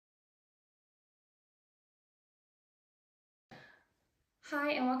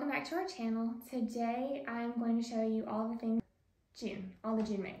Hi and welcome back to our channel. Today I'm going to show you all the things all the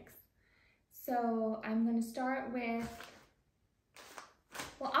June makes. So I'm going to start with,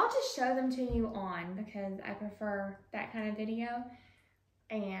 well, I'll just show them to you on because I prefer that kind of video.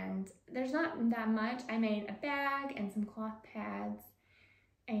 And there's not that much. I made a bag and some cloth pads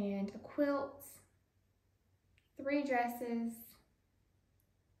and a quilt, 3 dresses.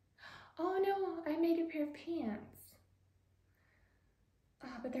 Oh no, I made a pair of pants.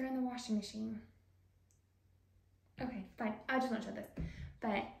 But they're in the washing machine. Okay, fine. I just won't show this.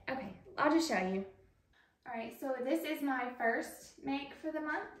 But, okay, I'll just show you. Alright, so this is my first make for the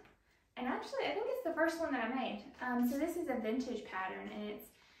month. And actually, I think it's the first one that I made. So this is a vintage pattern, and it's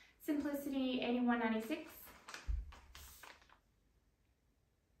Simplicity 8196.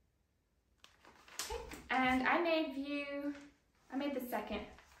 Okay, and I made the second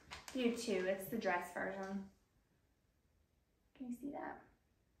view too. It's the dress version. Can you see that?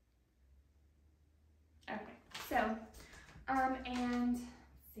 Okay, so, and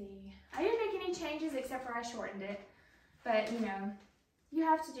let's see, I didn't make any changes except for I shortened it, but you know, you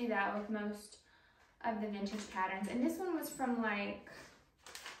have to do that with most of the vintage patterns, and this one was from like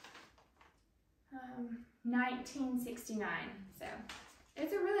 1969, so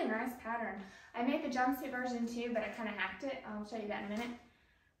it's a really nice pattern. I made the jumpsuit version too, but I kind of hacked it. I'll show you that in a minute.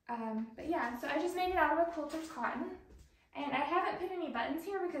 But yeah, so I just made it out of a quilter's cotton, and I haven't put any buttons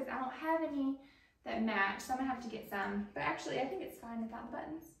here because I don't have any that match, so I'm gonna have to get some. But actually, I think it's fine without the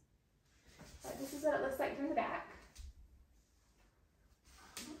buttons. But this is what it looks like from the back.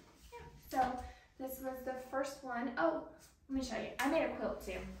 Yeah, so this was the first one. Oh, let me show you. I made a quilt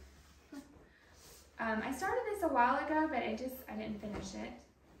too. I started this a while ago, but I didn't finish it.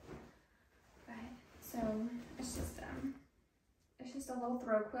 But, so it's just a little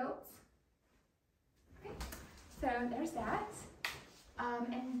throw quilt. Okay, so there's that.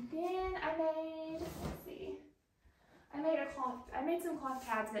 And then I made some cloth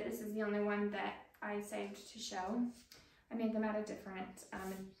pads, but this is the only one that I saved to show. I made them out of different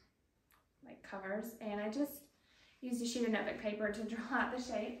like covers, and I just used a sheet of notebook paper to draw out the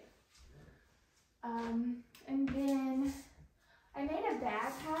shape. And then I made a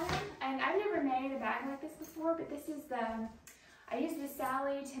bag pattern, and I've never made a bag like this before, but this is I used the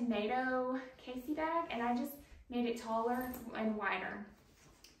Sally tomato Casey bag, and I just made it taller and wider.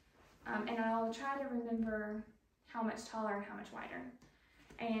 And I'll try to remember how much taller and how much wider.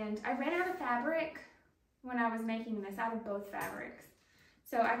 And I ran out of fabric when I was making this, out of both fabrics.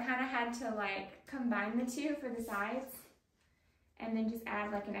 So I kind of had to like combine the two for the sides and then just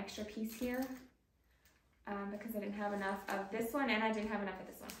add like an extra piece here because I didn't have enough of this one and I didn't have enough of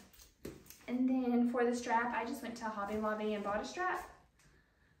this one. And then for the strap, I just went to Hobby Lobby and bought a strap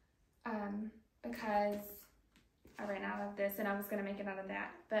because I ran out of this and I was going to make it out of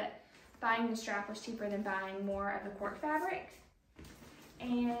that. But buying the strap was cheaper than buying more of the cork fabric.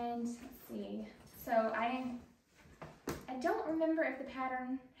 And let's see, so I don't remember if the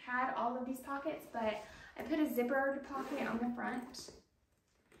pattern had all of these pockets, but I put a zippered pocket on the front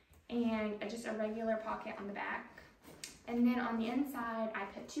and just a regular pocket on the back. And then on the inside, I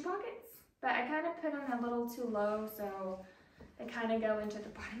put 2 pockets, but I kind of put them a little too low, so they kind of go into the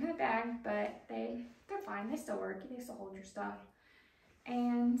bottom of the bag, but they're fine, they still work, they still hold your stuff.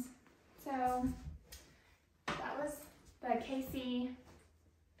 And so that was the Casey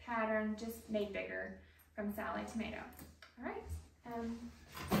pattern, just made bigger from Sally Tomato. All right,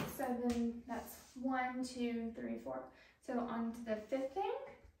 so then that's 1, 2, 3, 4. So on to the 5th thing,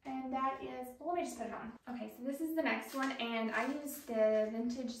 and that is, well, let me just put it on. Okay, so this is the next one, and I used the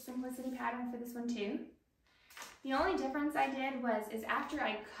vintage Simplicity pattern for this one too. The only difference I did is after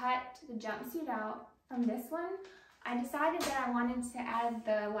I cut the jumpsuit out from this one, I decided that I wanted to add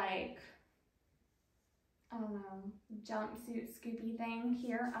the like, I don't know, jumpsuit scoopy thing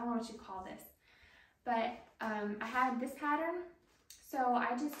here. I don't know what you call this. But I had this pattern, so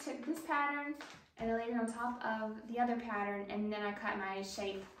I just took this pattern and I laid it on top of the other pattern, and then I cut my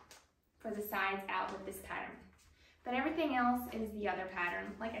shape for the sides out with this pattern. But everything else is the other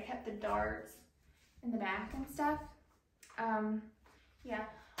pattern. Like I kept the darts in the back and stuff. Yeah,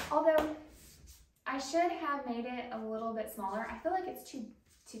 although I should have made it a little bit smaller. I feel like it's too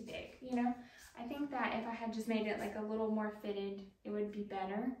big, you know? I think that if I had just made it like a little more fitted, it would be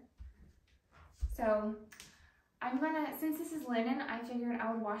better. So I'm gonna, since this is linen, I figured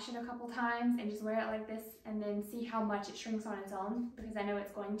I would wash it a couple times and just wear it like this and then see how much it shrinks on its own, because I know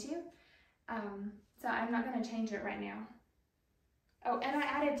it's going to. So I'm not gonna change it right now. Oh, and I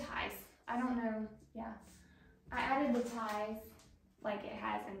added ties. I don't know, yeah. I added the ties like it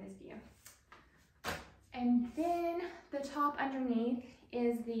has in this view. And then the top underneath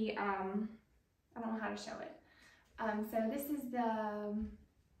is the, I don't know how to show it. So this is the,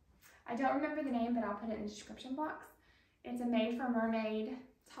 I don't remember the name, but I'll put it in the description box. It's a made for mermaid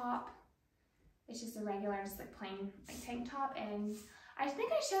top. It's just a regular, just like plain like tank top. And I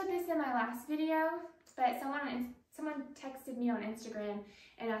think I showed this in my last video, but someone texted me on Instagram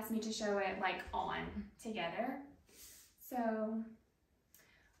and asked me to show it like on together. So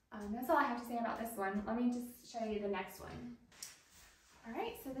that's all I have to say about this one. Let me just show you the next one. All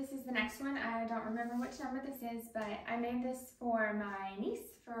right, so this is the next one. I don't remember which number this is, but I made this for my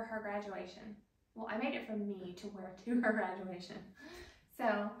niece for her graduation. Well, I made it for me to wear to her graduation.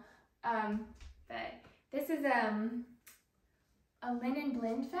 So, but this is a linen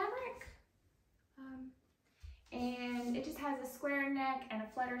blend fabric. And it just has a square neck and a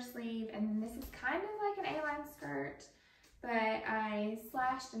flutter sleeve, and then this is kind of like an A-line skirt, but I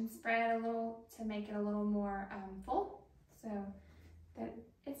slashed and spread a little to make it a little more full, so that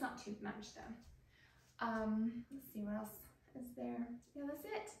it's not too much though. Let's see what else is there. Yeah, that's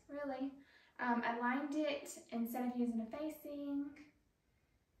it, really. I lined it instead of using a facing,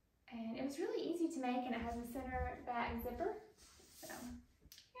 and it was really easy to make, and it has a center back zipper, so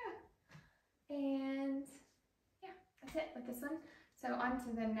yeah. And yeah, that's it with this one. So on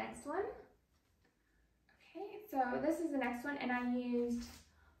to the next one. Okay, so this is the next one, and I used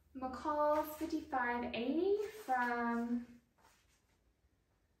McCalls 5580 from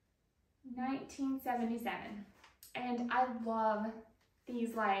 1977. And I love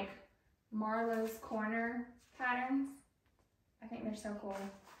these like Marlowe's Corner patterns. I think they're so cool.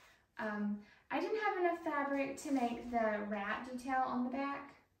 I didn't have enough fabric to make the wrap detail on the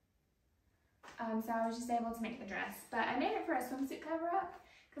back. So I was just able to make the dress. But I made it for a swimsuit cover up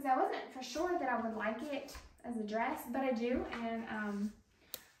because I wasn't for sure that I would like it as a dress, but I do, and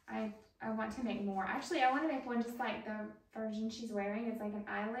I want to make more. Actually, I want to make one just like the version she's wearing. It's like an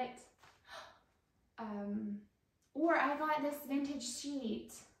eyelet. Or I got this vintage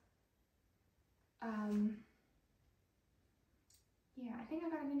sheet. Yeah, I think I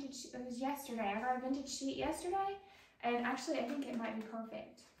got a vintage sheet. It was yesterday. I got a vintage sheet yesterday, and actually I think it might be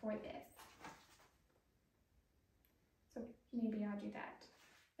perfect for this. So maybe I'll do that.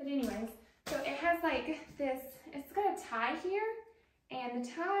 But anyways, so it has like this, it's got a tie here, and the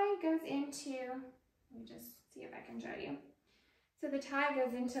tie goes into, let me just see if I can show you. So the tie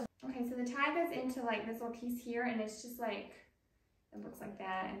goes into, okay, so the tie goes into like this little piece here, and it's just like, it looks like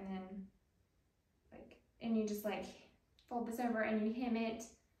that, and then like, and you just like fold this over and you hem it.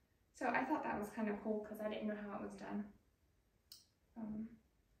 So I thought that was kind of cool because I didn't know how it was done.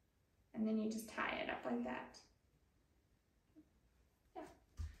 And then you just tie it up like that. Yeah,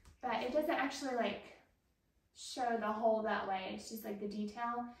 but it doesn't actually like show the hole that way. It's just like the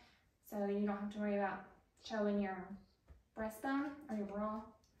detail, so you don't have to worry about showing your breastbone or your bra.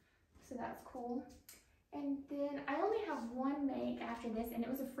 So that's cool. And then I only have one make after this, and it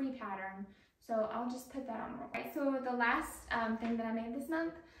was a free pattern, so I'll just put that on. Okay, so the last thing that I made this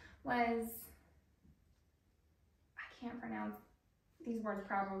month was, I can't pronounce these words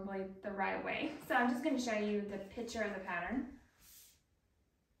probably the right way, so I'm just going to show you the picture of the pattern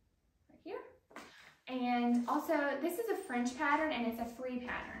right here. And also, this is a French pattern, and it's a free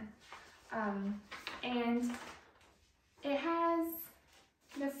pattern, and it has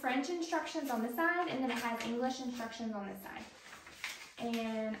the French instructions on this side, and then it has English instructions on this side.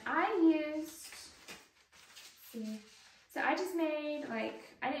 And I used, so I just made like,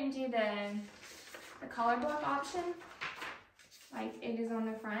 I didn't do the color block option like it is on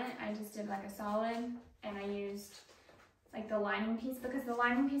the front. I just did like a solid, and I used like the lining piece, because the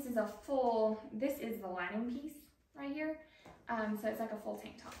lining piece is a full, this is the lining piece right here. So it's like a full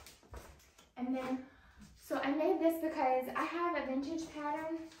tank top. And then, so I made this because I have a vintage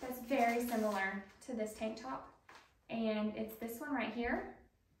pattern that's very similar to this tank top, and it's this one right here.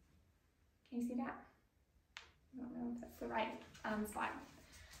 Can you see that? I don't know if that's the right spot.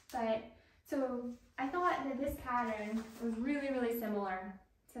 But, so I thought that this pattern was really, really similar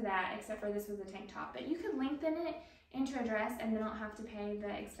to that, except for this was a tank top. But you could lengthen it into a dress and then not have to pay the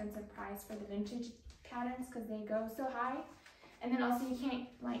expensive price for the vintage patterns because they go so high. And then also you can't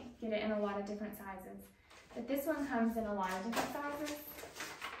like get it in a lot of different sizes. But this one comes in a lot of different sizes.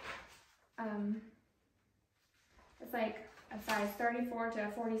 It's like a size 34 to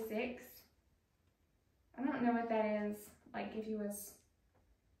a 46. I don't know what that is, like if you was,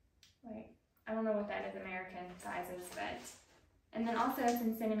 like, I don't know what that is American sizes, but, and then also it's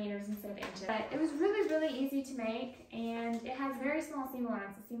in centimeters instead of inches. But it was really, really easy to make, and it has very small seam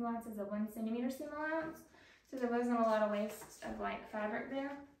allowance. The seam allowance is a 1 centimeter seam allowance, so there wasn't a lot of waste of like fabric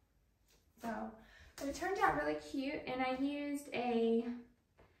there. So But it turned out really cute, and I used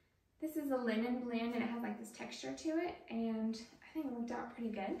this is a linen blend, and it has like this texture to it, and I think it worked out pretty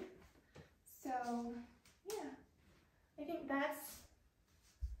good. So yeah, I think that's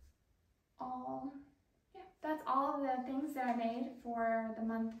all. Yeah, that's all the things that I made for the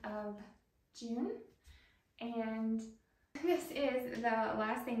month of June. And this is the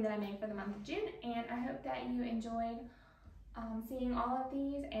last thing that I made for the month of June, and I hope that you enjoyed seeing all of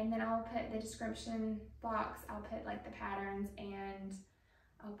these. And then I'll put the description box, I'll put like the patterns, and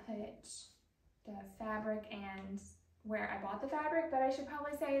I'll put the fabric and where I bought the fabric. But I should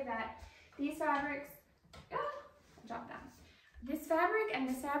probably say that these fabrics, I dropped that. This fabric and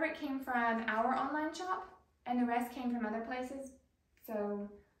this fabric came from our online shop, and the rest came from other places. So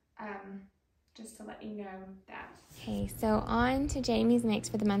just to let you know that. Okay, so on to Jamie's mix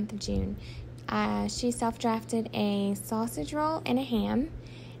for the month of June. She self-drafted a sausage roll and a ham,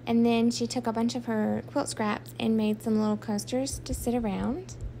 and then she took a bunch of her quilt scraps and made some little coasters to sit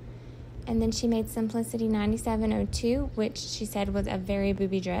around. And then she made Simplicity 9702, which she said was a very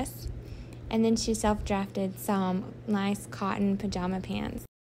booby dress. And then she self-drafted some nice cotton pajama pants.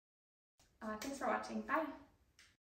 Thanks for watching. Bye.